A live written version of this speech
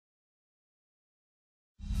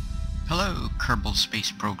Hello, Kerbal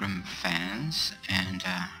Space Program fans, and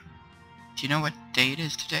do you know what day it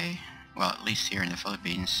is today? Well, at least here in the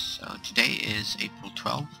Philippines. So today is April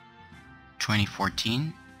 12,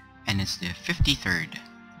 2014, and it's the 53rd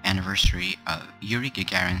anniversary of Yuri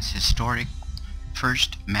Gagarin's historic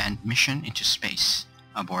first manned mission into space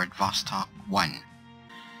aboard Vostok 1.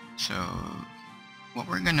 So what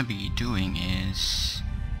we're going to be doing is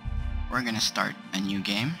we're going to start a new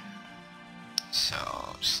game.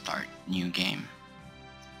 So start new game,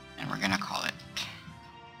 and we're gonna call it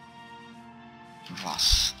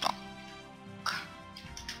Vostok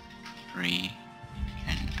Reenactment.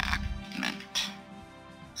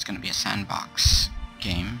 It's gonna be a sandbox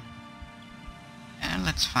game, and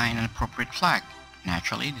let's find an appropriate flag.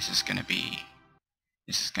 Naturally, this is gonna be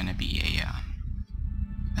a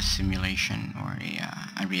simulation or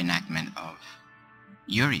a reenactment of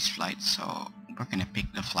Yuri's flight. So we're gonna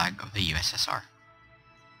pick the flag of the USSR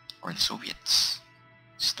or the Soviets.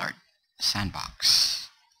 Start the sandbox.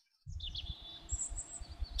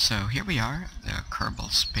 So here we are, the Kerbal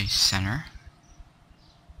Space Center.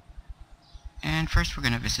 And first we're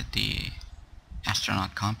gonna visit the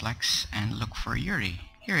astronaut complex and look for Yuri.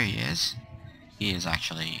 Here he is. He is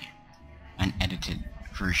actually an edited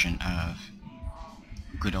version of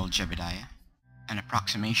good old Jebediah. An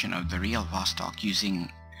approximation of the real Vostok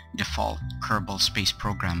using default Kerbal Space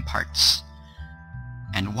Program parts.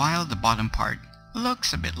 And while the bottom part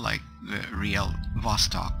looks a bit like the real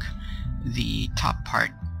Vostok, the top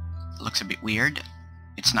part looks a bit weird.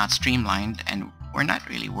 It's not streamlined, and we're not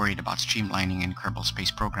really worried about streamlining in Kerbal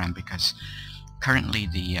Space Program because currently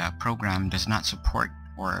the program does not support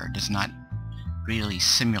or does not really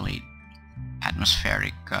simulate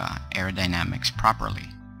atmospheric aerodynamics properly.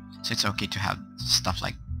 So it's okay to have stuff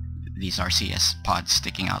like these RCS pods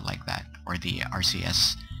sticking out like that, or the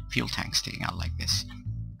RCS fuel tank sticking out like this.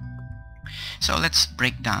 So let's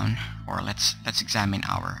break down, or let's examine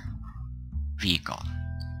our vehicle.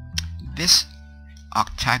 This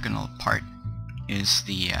octagonal part is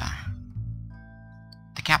the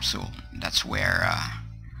capsule. That's where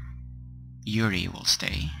Yuri will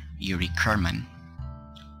stay, Yuri Kerman.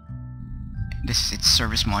 This is its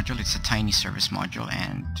service module. It's a tiny service module,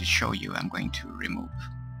 and to show you, I'm going to remove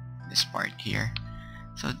this part here.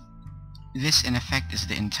 So this in effect is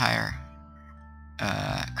the entire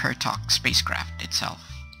Vostok spacecraft itself,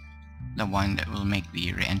 the one that will make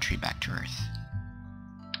the re-entry back to Earth.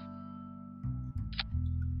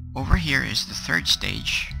 Over here is the third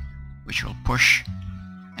stage, which will push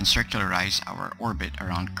and circularize our orbit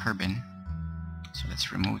around Kerbin. So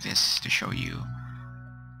let's remove this to show you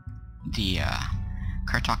the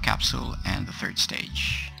Vostok capsule and the third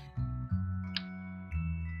stage.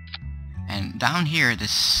 And down here,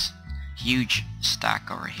 this huge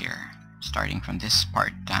stack over here, starting from this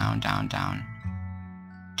part down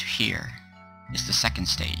to here, is the second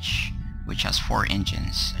stage, which has 4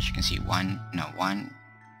 engines. As you can see, 1,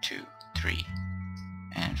 2, 3,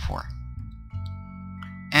 and 4.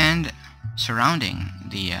 And surrounding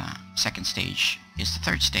the second stage is the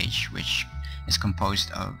third stage, which is composed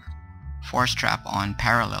of 4 strap-on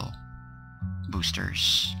parallel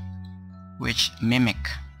boosters, which mimic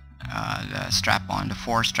the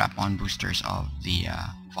 4 strap-on boosters of the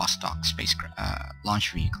Vostok space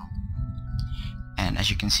launch vehicle. And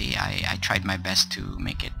as you can see, I tried my best to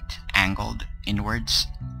make it angled inwards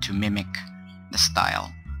to mimic the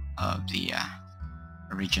style of the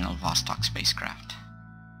original Vostok spacecraft.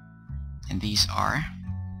 And these are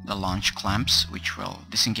the launch clamps, which will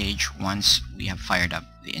disengage once we have fired up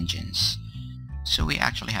the engines. So we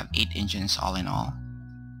actually have 8 engines all in all.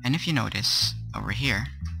 And if you notice over here,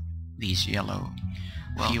 these yellow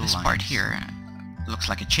fuel this lines. Part here looks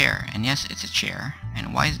like a chair, and yes, it's a chair.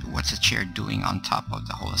 And what's a chair doing on top of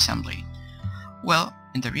the whole assembly? Well,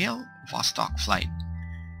 in the real Vostok flight,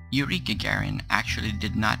 Yuri Gagarin actually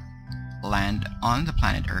did not land on the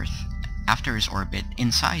planet Earth after his orbit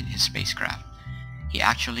inside his spacecraft. He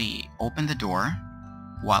actually opened the door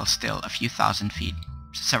while still a few thousand feet,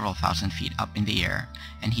 several thousand feet up in the air,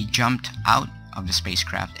 and he jumped out of the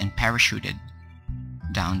spacecraft and parachuted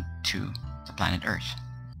down to the planet Earth.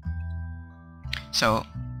 So,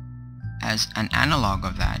 as an analog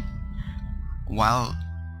of that, while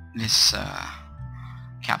this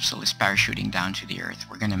capsule is parachuting down to the Earth,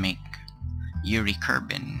 we're going to make Yuri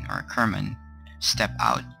Kerman step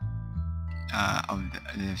out of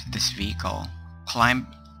this vehicle, climb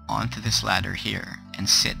onto this ladder here, and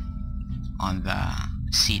sit on the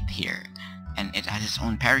seat here. And it has its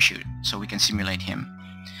own parachute, so we can simulate him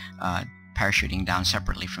parachuting down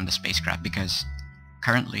separately from the spacecraft, because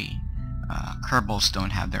currently Kerbals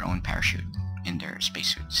don't have their own parachute in their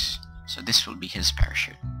spacesuits. So this will be his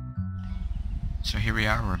parachute. So here we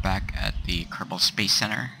are, we're back at the Kerbal Space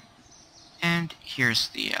Center, and here's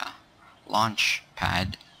the launch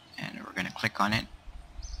pad, and we're going to click on it.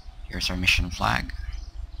 Here's our mission flag,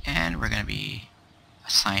 and we're going to be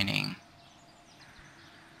assigning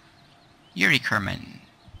Yuri Gagarin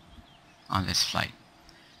on this flight.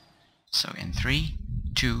 So in 3,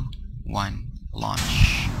 2, 1,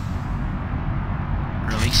 launch.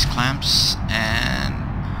 Release clamps, and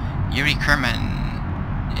Yuri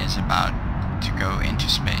Gagarin is about to go into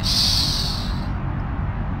space.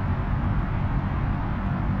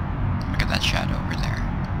 Look at that shadow over there.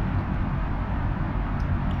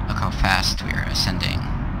 Look how fast we are ascending.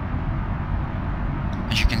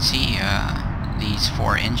 As you can see, these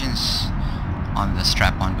 4 engines on the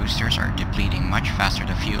strap-on boosters are depleting much faster.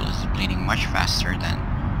 The fuel is depleting much faster than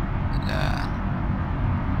the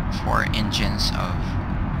 4 engines of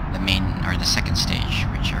the main or the second stage,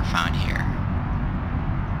 which are found here.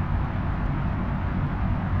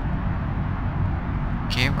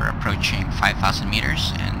 Okay, we're approaching 5,000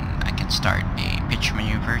 meters, and I can start a pitch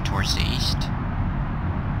maneuver towards the east.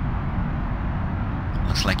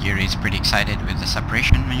 Looks like Yuri is pretty excited with the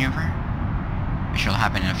separation maneuver, which will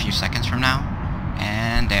happen in a few seconds from now.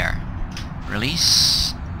 And there.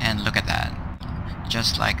 Release, and look at that.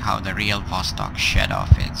 Just like how the real Vostok shed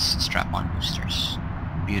off its strap-on boosters.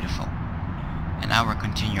 Beautiful. And now we'll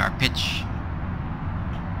continue our pitch.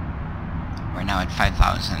 We're now at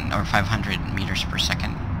 5,000 or 500 meters per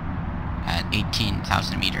second at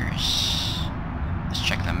 18,000 meters. Let's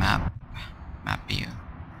check the map view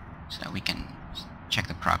so that we can check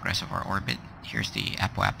the progress of our orbit. Here's the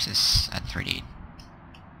apoapsis at 38.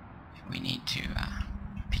 We need to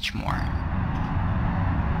pitch more.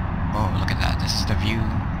 Oh, look at that. This is the view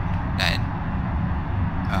that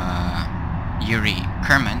Yuri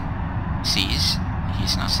Gagarin sees.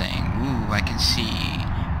 He's now saying, ooh, I can see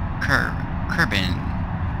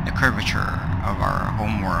the curvature of our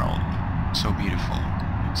home world. So beautiful.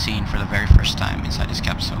 Seen for the very first time inside this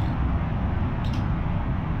capsule.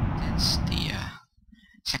 That's the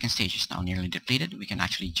second stage is now nearly depleted. We can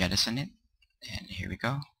actually jettison it. And here we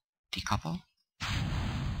go. Decouple.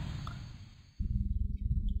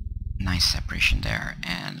 Nice separation there.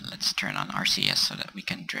 And let's turn on RCS so that we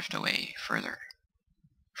can drift away further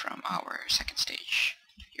from our second stage.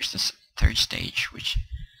 Here's the third stage, which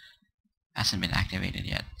hasn't been activated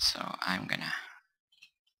yet, so I'm gonna...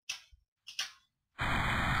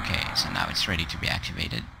 Okay, so now it's ready to be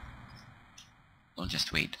activated. We'll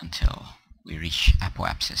just wait until we reach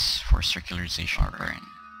apoapsis for circularization or burn.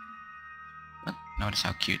 Look, notice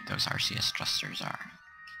how cute those RCS thrusters are.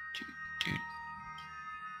 Dude.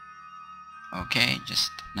 Okay,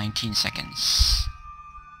 just 19 seconds.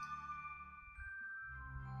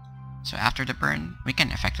 So after the burn, we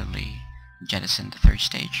can effectively jettison the third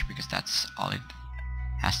stage, because that's all it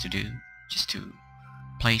has to do, just to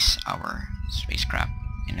place our spacecraft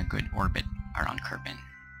in a good orbit around Kerbin.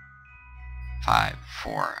 5,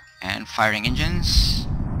 4, and firing engines.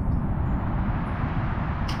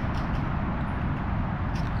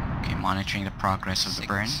 Okay, monitoring the progress of the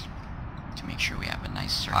burn to make sure we have a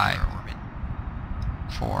nice circular orbit.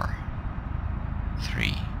 4,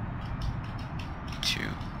 3, 2,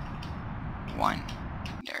 1.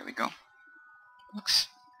 There we go. Looks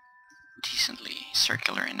decently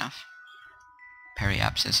circular enough.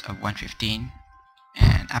 Periapsis of 115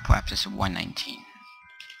 and apoapsis of 119.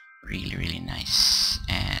 Really nice.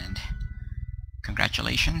 And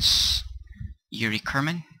congratulations, Yuri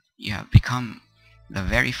Gagarin. You have become the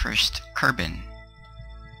very first Kerbal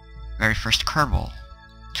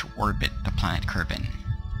to orbit the planet Kerbin.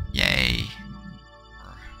 Yay.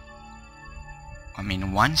 I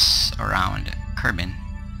mean, once around Kerbin,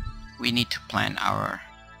 we need to plan our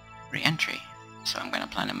re-entry. So I'm going to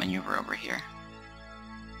plan a maneuver over here.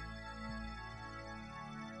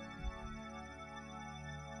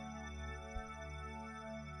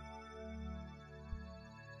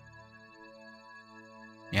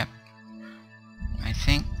 Yep. I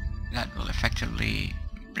think that will effectively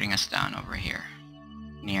bring us down over here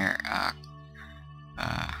near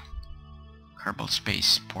Kerbal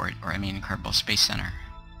Space Port, or I mean Kerbal Space Center,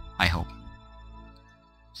 I hope.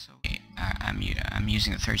 So I'm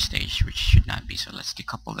using the third stage, which should not be, so let's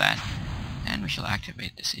decouple that, and we shall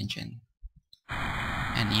activate this engine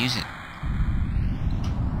and use it.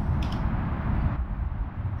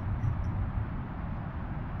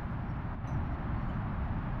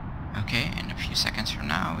 Okay, in a few seconds from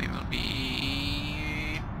now we will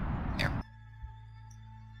be there.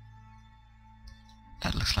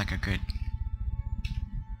 That looks like a good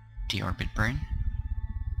deorbit burn.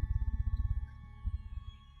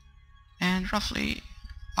 And roughly,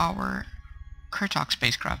 our Kerbal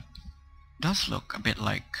spacecraft does look a bit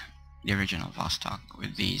like the original Vostok,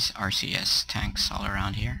 with these RCS tanks all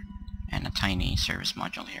around here and a tiny service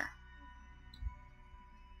module here.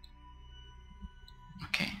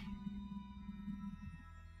 Okay.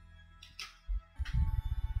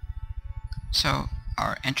 So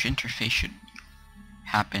our entry interface should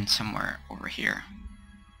happen somewhere over here.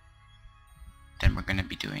 Then we're going to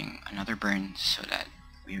be doing another burn so that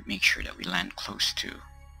we make sure that we land close to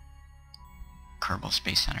Kerbal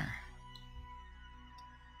Space Center.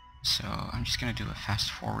 So I'm just going to do a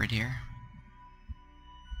fast forward here.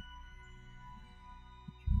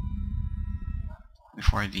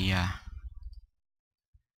 Before the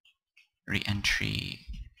re-entry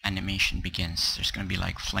animation begins, there's going to be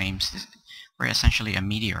like flames. We're essentially a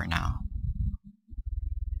meteor now.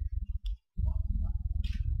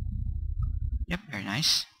 Yep, very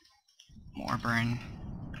nice. More burn.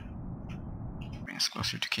 Bring us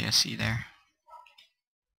closer to KSC there.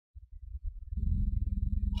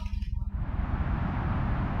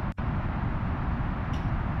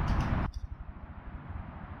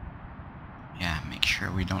 Yeah, make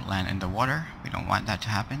sure we don't land in the water. We don't want that to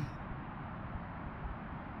happen.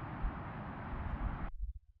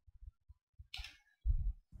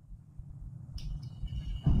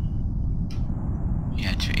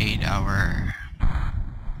 Yeah, to aid our...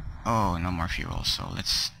 Oh, no more fuel, so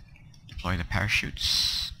let's deploy the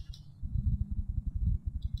parachutes.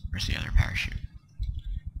 Where's the other parachute?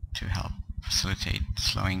 To help facilitate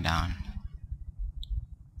slowing down.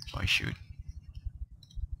 Deploy chute.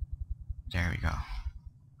 There we go.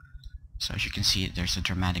 So as you can see, there's a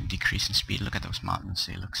dramatic decrease in speed. Look at those mountains,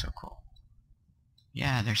 they look so cool.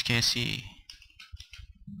 Yeah, there's KSC.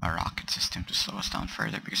 A rocket system to slow us down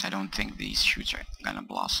further, because I don't think these chutes are gonna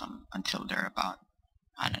blossom until they're about,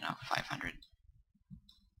 I don't know, 500.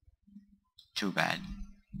 Too bad.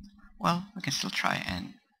 Well, we can still try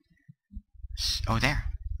and... Oh, there.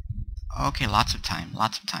 Okay, lots of time,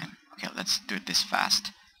 lots of time. Okay, let's do this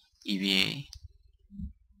fast. EVA.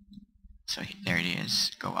 So there it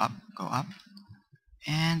is. Go up,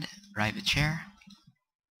 and ride the chair.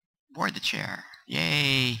 Board the chair.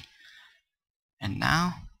 Yay! And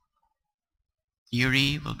now,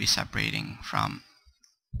 Yuri will be separating from...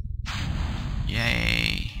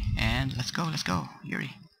 Yay! And let's go,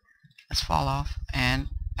 Yuri. Let's fall off and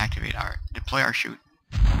activate our... deploy our chute.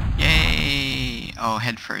 Yay! Oh,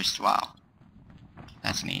 head first. Wow.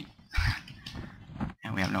 That's neat.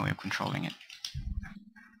 And we have no way of controlling it.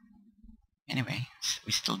 Anyway,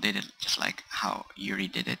 we still did it just like how Yuri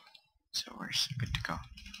did it. So we're good to go.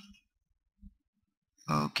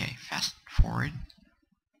 Okay, fast forward.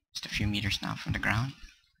 Just a few meters now from the ground.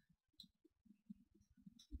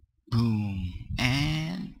 Boom.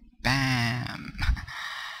 And bam.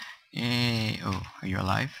 Yay. Oh, are you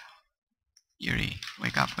alive? Yuri,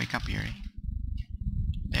 wake up, Yuri.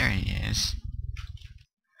 There he is.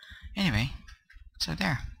 Anyway, so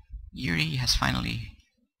there. Yuri has finally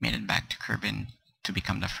made it back to Kerbin to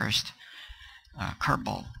become the first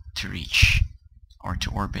Kerbal to reach or to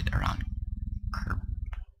orbit around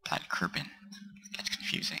Kerbin. It gets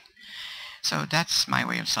confusing. So that's my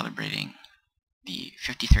way of celebrating the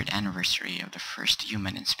 53rd anniversary of the first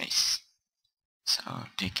human in space. So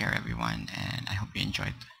take care everyone, and I hope you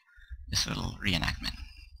enjoyed this little reenactment.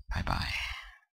 Bye bye.